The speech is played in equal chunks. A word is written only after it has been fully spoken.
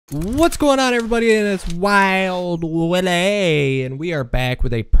What's going on, everybody? And it's WildWilly, and we are back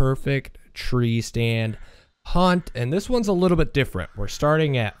with a perfect tree stand hunt. And this one's a little bit different. We're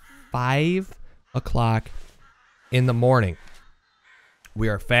starting at 5 o'clock in the morning. We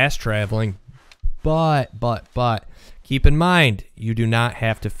are fast traveling, but keep in mind, you do not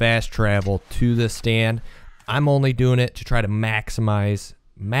have to fast travel to the stand. I'm only doing it to try to maximize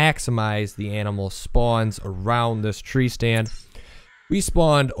the animal spawns around this tree stand. We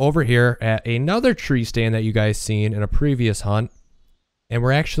spawned over here at another tree stand that you guys seen in a previous hunt, and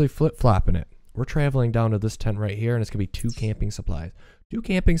we're actually flip-flopping it. We're traveling down to this tent right here, and it's gonna be 2 camping supplies. 2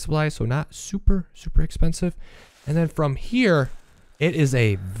 camping supplies, so not super expensive. And then from here, it is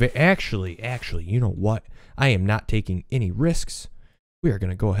a actually, you know what? I am not taking any risks. We are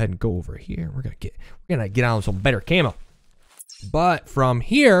gonna go ahead and go over here. We're gonna get on some better camo. But from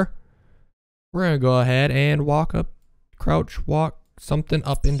here, we're gonna go ahead and walk up, crouch walk something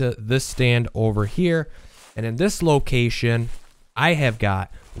up into this stand over here. And in this location, I have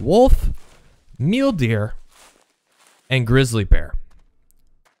got wolf, mule deer, and grizzly bear.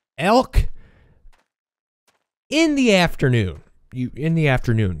 Elk in the afternoon.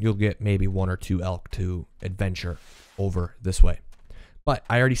 You'll get maybe 1 or 2 elk to adventure over this way. But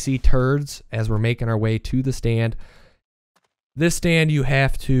I already see turds as we're making our way to the stand. This stand you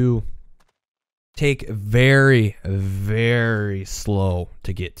have to take very slow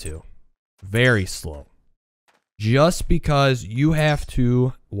to get to. Very slow. Just because you have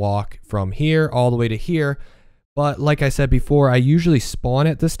to walk from here all the way to here. But like I said before, I usually spawn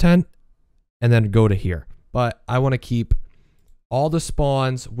at this tent and then go to here. But I want to keep all the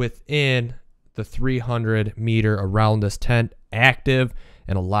spawns within the 300 meter around this tent active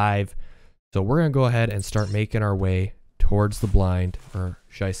and alive. So we're going to go ahead and start making our way towards the blind, or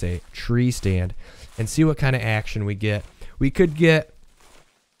should I say tree stand, and see what kind of action we get. We could get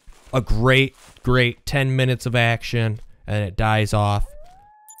a great 10 minutes of action and it dies off.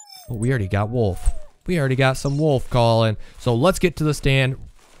 But we already got wolf. We already got some wolf calling. So let's get to the stand.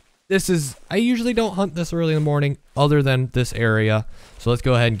 I usually don't hunt this early in the morning other than this area. So let's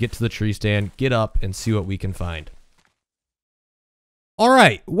go ahead and get to the tree stand, get up, and see what we can find. All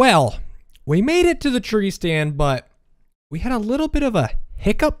right, well, we made it to the tree stand, but we had a little bit of a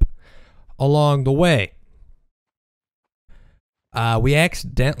hiccup along the way. We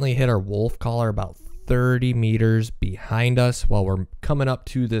accidentally hit our wolf caller about 30 meters behind us while we're coming up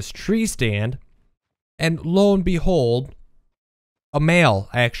to this tree stand. And lo and behold, a male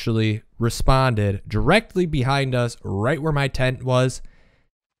actually responded directly behind us, right where my tent was.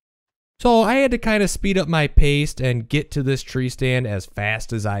 So I had to kind of speed up my pace and get to this tree stand as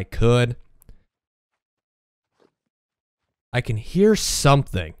fast as I could. I can hear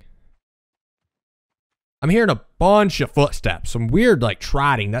something. I'm hearing a bunch of footsteps. Some weird, like,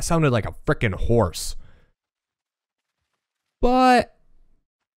 trotting. That sounded like a freaking horse. But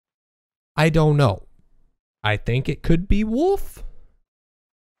I don't know. I think it could be wolf.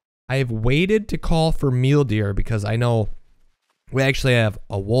 I have waited to call for mule deer because I know we actually have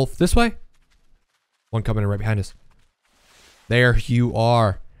a wolf this way. One coming in right behind us. There you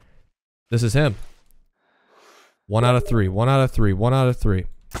are. This is him. 1 out of 3. 1 out of 3. 1 out of 3.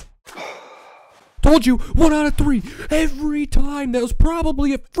 Told you, 1 out of 3 every time. That was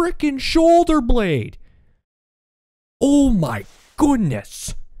probably a freaking shoulder blade. Oh my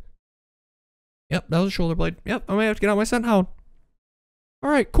goodness. Yep, that was a shoulder blade. Yep, I might have to get out my scent hound. All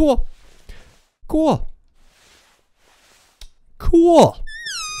right, cool. Cool.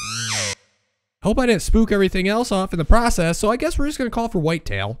 Hope I didn't spook everything else off in the process, so I guess we're just going to call for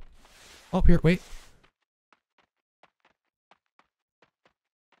whitetail. Oh, here, wait.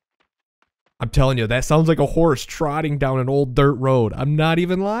 I'm telling you, that sounds like a horse trotting down an old dirt road. I'm not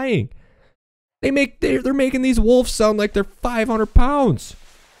even lying. They're making these wolves sound like they're 500 pounds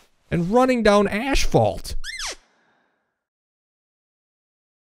and running down asphalt.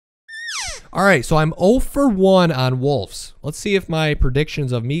 All right, so I'm 0 for 1 on wolves. Let's see if my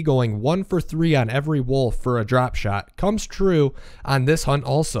predictions of me going 1 for 3 on every wolf for a drop shot comes true on this hunt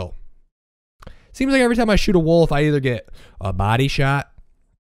also. Seems like every time I shoot a wolf, I either get a body shot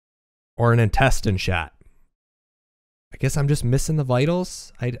or an intestine shot. I guess I'm just missing the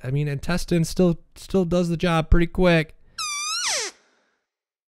vitals. I mean, intestine still does the job pretty quick.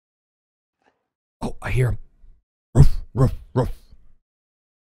 Oh, I hear him. Ruff, ruff, ruff.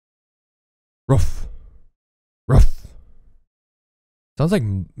 Ruff, ruff. Sounds like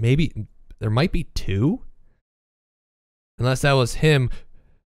maybe there might be 2. Unless that was him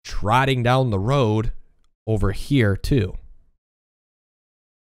trotting down the road over here too.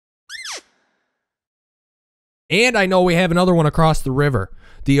 And I know we have another one across the river.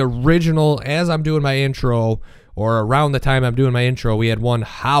 the original, as I'm doing my intro, or around the time I'm doing my intro, we had one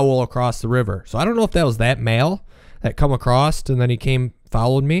howl across the river. So I don't know if that was that male that come across and then he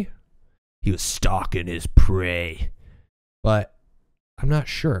followed me. He was stalking his prey. But I'm not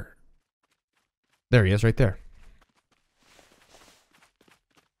sure. There he is right there.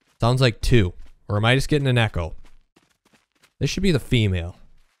 Sounds like 2. Or am I just getting an echo? This should be the female.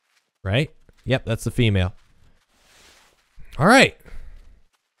 Right? Yep, that's the female. All right.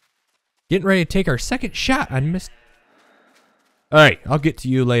 Getting ready to take our second shot. I missed. All right, I'll get to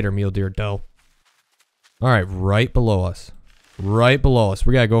you later, mule deer doe. All right, right below us. Right below us.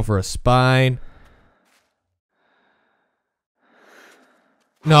 We got to go for a spine.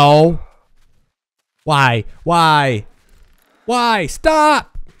 No. Why? Why? Why?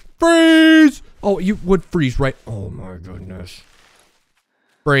 Stop! Freeze! Oh, you would freeze right. Oh my goodness.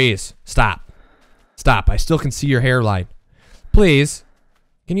 Freeze. Stop. Stop. I still can see your hairline. Please.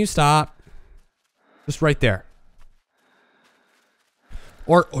 Can you stop? Just right there.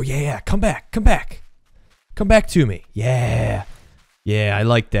 Or, oh yeah, come back. Come back. Come back to me. Yeah. Yeah, I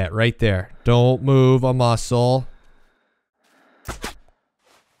like that right there. Don't move a muscle.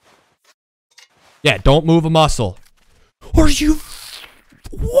 Yeah, don't move a muscle. Are you...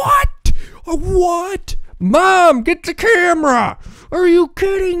 What? What? Mom, get the camera. Are you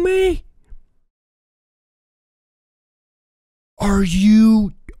kidding me? Are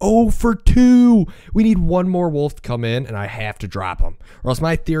you 0 for 2? We need one more wolf to come in, and I have to drop him. Or else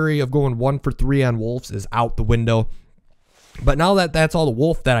my theory of going 1 for 3 on wolves is out the window. But now that that's all the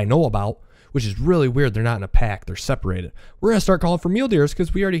wolf that I know about, which is really weird, they're not in a pack, they're separated. We're going to start calling for mule deers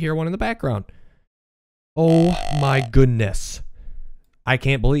because we already hear one in the background. Oh my goodness. I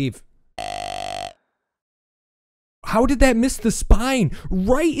can't believe. How did that miss the spine?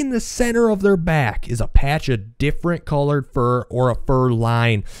 Right in the center of their back is a patch of different colored fur or a fur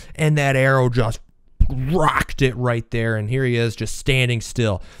line. And that arrow just rocked it right there. And here he is just standing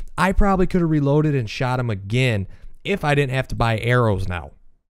still. I probably could have reloaded and shot him again if I didn't have to buy arrows now.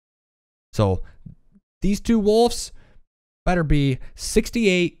 So these 2 wolves better be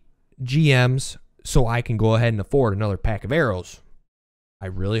 68 GMs so I can go ahead and afford another pack of arrows. I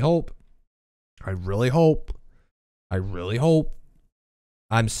really hope. I really hope. I really hope.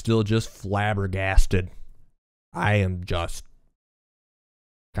 I'm still just flabbergasted. I am just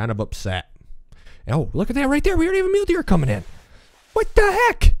kind of upset. Oh, look at that right there. We already have a mule deer coming in. What the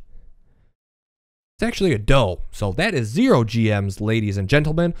heck? It's actually a doe. So that is 0 GMs, ladies and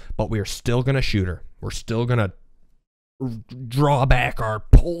gentlemen. But we are still going to shoot her. We're still going to draw back our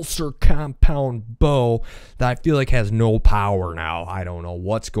pulsar compound bow that I feel like has no power now. I don't know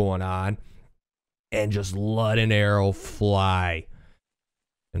what's going on. And just let an arrow fly.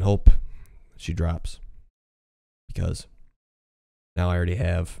 And hope she drops. Because now I already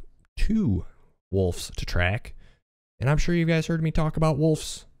have 2 wolves to track. And I'm sure you guys heard me talk about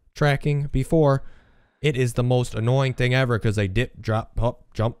wolves tracking before. It is the most annoying thing ever because they dip, drop, hop,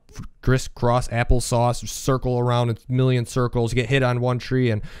 jump, crisscross, applesauce, circle around in a million circles, get hit on one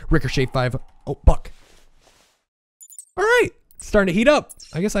tree and ricochet 5. Oh, buck. All right. It's starting to heat up.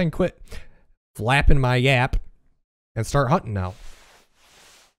 I guess I can quit flapping my yap and start hunting now.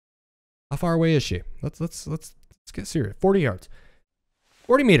 How far away is she? Let's get serious. 40 yards.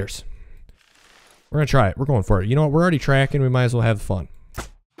 40 meters. We're going to try it. We're going for it. You know what? We're already tracking. We might as well have fun.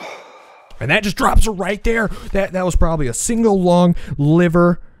 And that just drops her right there. That was probably a single lung,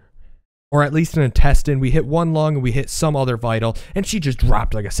 liver, or at least an intestine. We hit one lung and we hit some other vital, and she just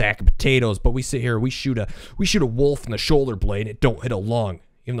dropped like a sack of potatoes. But we sit here, we shoot a wolf in the shoulder blade, and it don't hit a lung,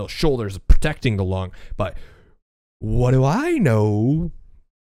 even though shoulders are protecting the lung. But what do I know?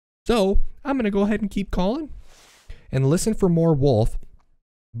 So I'm gonna go ahead and keep calling and listen for more wolf.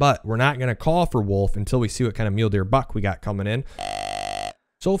 But we're not gonna call for wolf until we see what kind of mule deer buck we got coming in.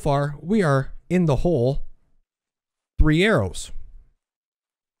 So far, we are in the hole 3 arrows.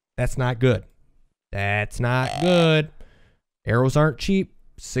 That's not good. That's not good. Arrows aren't cheap.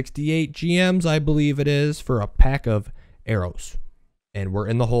 68 GMs, I believe it is, for a pack of arrows. And we're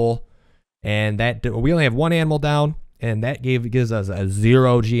in the hole. And that we only have 1 animal down, and that gives us a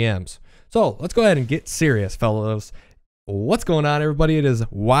 0 GMs. So let's go ahead and get serious, fellows. What's going on, everybody? It is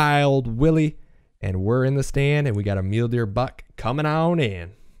WildWilly. And we're in the stand, and we got a mule deer buck coming on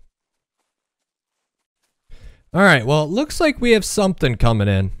in. All right, well, it looks like we have something coming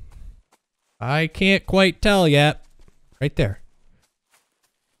in. I can't quite tell yet. Right there.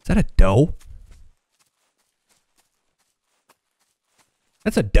 Is that a doe?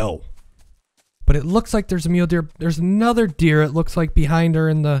 That's a doe. But it looks like there's a mule deer. There's another deer, it looks like, behind her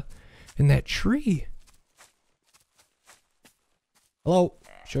in that tree. Hello?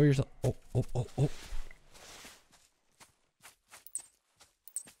 Show yourself. Oh, oh, oh, oh.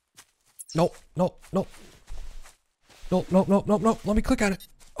 No, no, no. No, no, no, no, no. Let me click on it.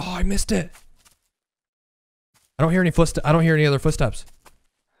 Oh, I missed it. I don't hear any footsteps. I don't hear any other footsteps.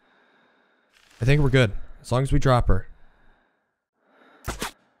 I think we're good. As long as we drop her.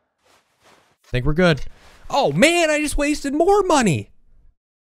 I think we're good. Oh, man, I just wasted more money.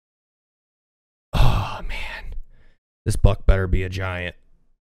 Oh, man. This buck better be a giant.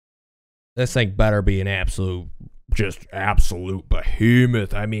 This thing better be an absolute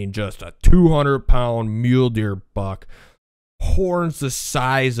behemoth. I mean, just a 200-pound mule deer buck. Horns the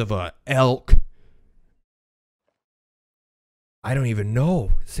size of a elk. I don't even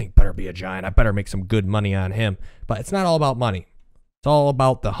know. This thing better be a giant. I better make some good money on him. But it's not all about money. It's all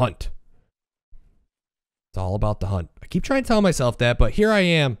about the hunt. It's all about the hunt. I keep trying to tell myself that, but here I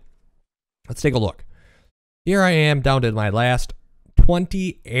am. Let's take a look. Here I am down to my last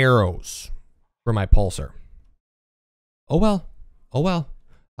 20 arrows for my pulsar. Oh well. Oh well.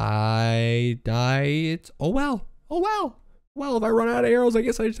 It's oh well. Oh well. Well, if I run out of arrows, I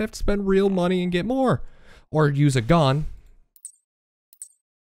guess I just have to spend real money and get more. Or use a gun.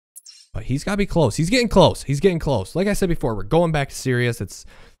 But he's got to be close. He's getting close. He's getting close. Like I said before, we're going back to serious. It's...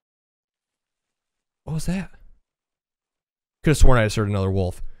 What was that? Could have sworn I just heard another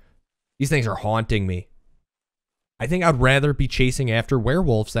wolf. These things are haunting me. I think I'd rather be chasing after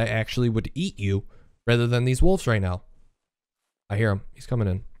werewolves that actually would eat you rather than these wolves right now. I hear him. He's coming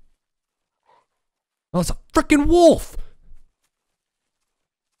in. Oh, it's a freaking wolf!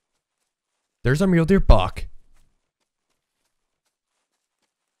 There's a mule deer buck.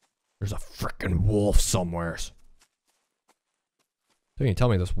 There's a freaking wolf somewheres. So you can tell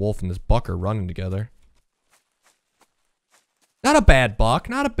me this wolf and this buck are running together. Not a bad buck.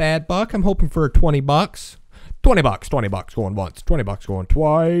 Not a bad buck. I'm hoping for 20 bucks. 20 bucks. 20 bucks going once. 20 bucks going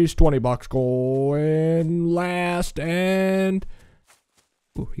twice. 20 bucks going last. And...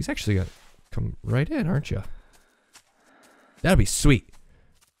 Ooh, he's actually going to come right in, aren't you? That'll be sweet.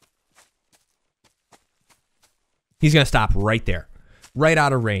 He's going to stop right there. Right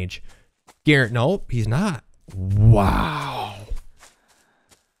out of range. Garrett, nope, he's not. Wow.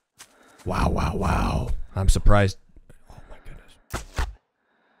 Wow, wow, wow. I'm surprised. Oh my goodness.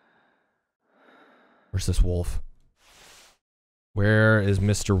 Where's this wolf? Where is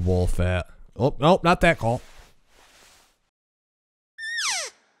Mr. Wolf at? Oh, nope, not that call.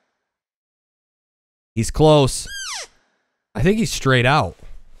 He's close. I think he's straight out. I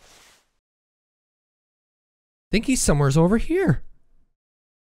think he's somewheres over here.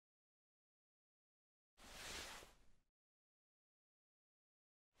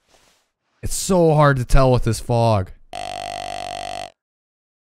 It's so hard to tell with this fog.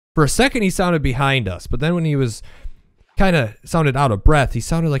 For a second, he sounded behind us, but then when he was kind of sounded out of breath, he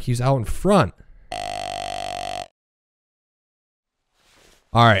sounded like he was out in front.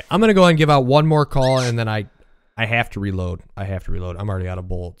 All right, I'm going to go ahead and give out one more call, and then I have to reload. I have to reload. I'm already out of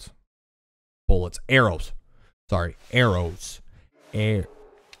bullets. Arrows. Sorry, arrows.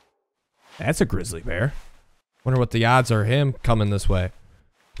 That's a grizzly bear. Wonder what the odds are of him coming this way.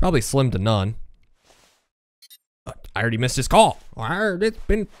 Probably slim to none. I already missed his call. It's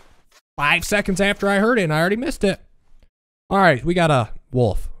been 5 seconds after I heard it, and I already missed it. All right, we got a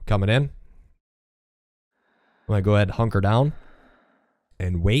wolf coming in. I'm going to go ahead and hunker down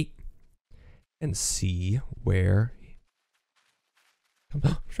and wait and see where...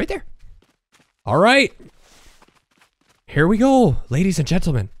 It's right there. All right. Here we go, ladies and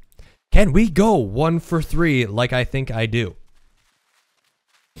gentlemen. Can we go 1 for 3 like I think I do?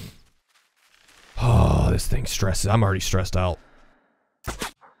 Oh, this thing stresses. I'm already stressed out.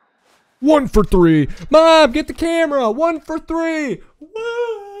 1 for 3. Mom, get the camera. 1 for 3.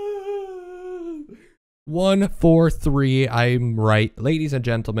 Woo! 1 for 3. I'm right. Ladies and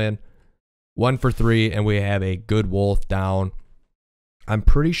gentlemen, 1 for 3, and we have a good wolf down. I'm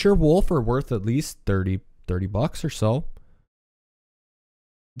pretty sure wolf are worth at least 30 bucks or so.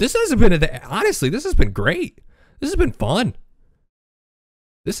 This hasn't been, honestly, this has been great. This has been fun.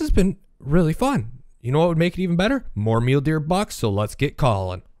 This has been really fun. You know what would make it even better? More mule deer bucks, so let's get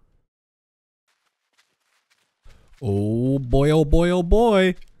calling. Oh boy, oh boy, oh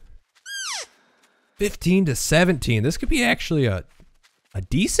boy. 15 to 17. This could be actually a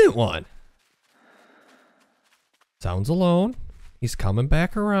decent one. Sounds alone. He's coming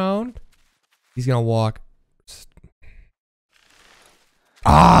back around. He's gonna walk.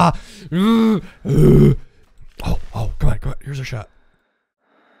 Ah! Oh, come on. Here's a shot.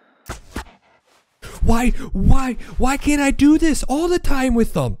 Why can't I do this all the time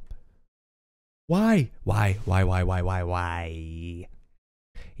with them? Why?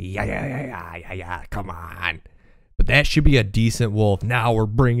 Yeah. Come on. But that should be a decent wolf. Now we're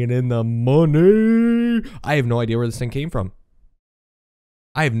bringing in the money. I have no idea where this thing came from.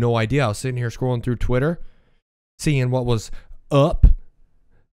 I have no idea. I was sitting here scrolling through Twitter, seeing what was up. In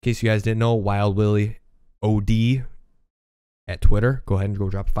case you guys didn't know, WildWilly OD at Twitter. Go ahead and go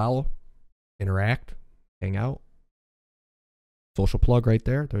drop a follow. Interact. Hang out. Social plug right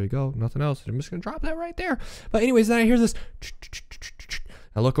there. There you go. Nothing else. I'm just going to drop that right there. But anyways, then I hear this.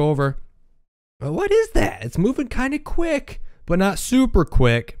 I look over. What is that? It's moving kind of quick, but not super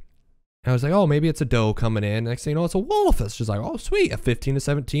quick. I was like, oh, maybe it's a doe coming in. Next thing you know, it's a wolf. It's just like, oh, sweet, a 15 to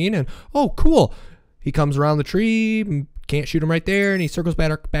 17. And, oh, cool. He comes around the tree, can't shoot him right there, and he circles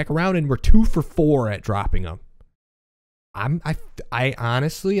back around, and we're 2 for 4 at dropping him. I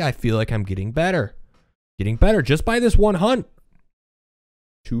honestly, I feel like I'm getting better. Getting better just by this one hunt.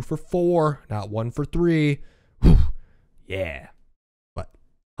 2 for 4, not 1 for 3. Whew. Yeah. But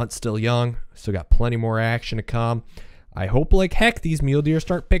hunt's still young. Still got plenty more action to come. I hope like heck these mule deer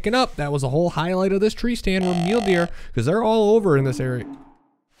start picking up. That was a whole highlight of this tree stand with mule deer, because they're all over in this area.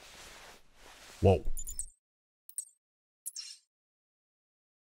 Whoa.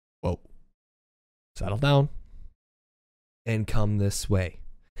 Whoa. Settle down. And come this way.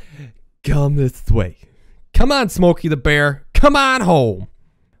 Come this way. Come on, Smokey the Bear. Come on home.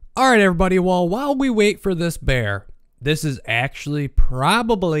 All right, everybody. Well, while we wait for this bear, this is actually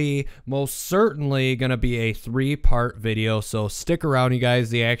probably most certainly going to be a 3-part video. So stick around, you guys.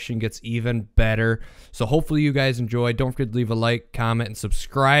 The action gets even better. So hopefully you guys enjoyed. Don't forget to leave a like, comment, and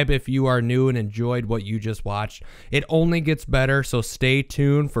subscribe if you are new and enjoyed what you just watched. It only gets better. So stay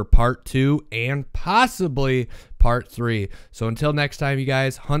tuned for part 2 and possibly part 3. So until next time, you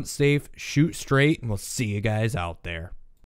guys, hunt safe, shoot straight, and we'll see you guys out there.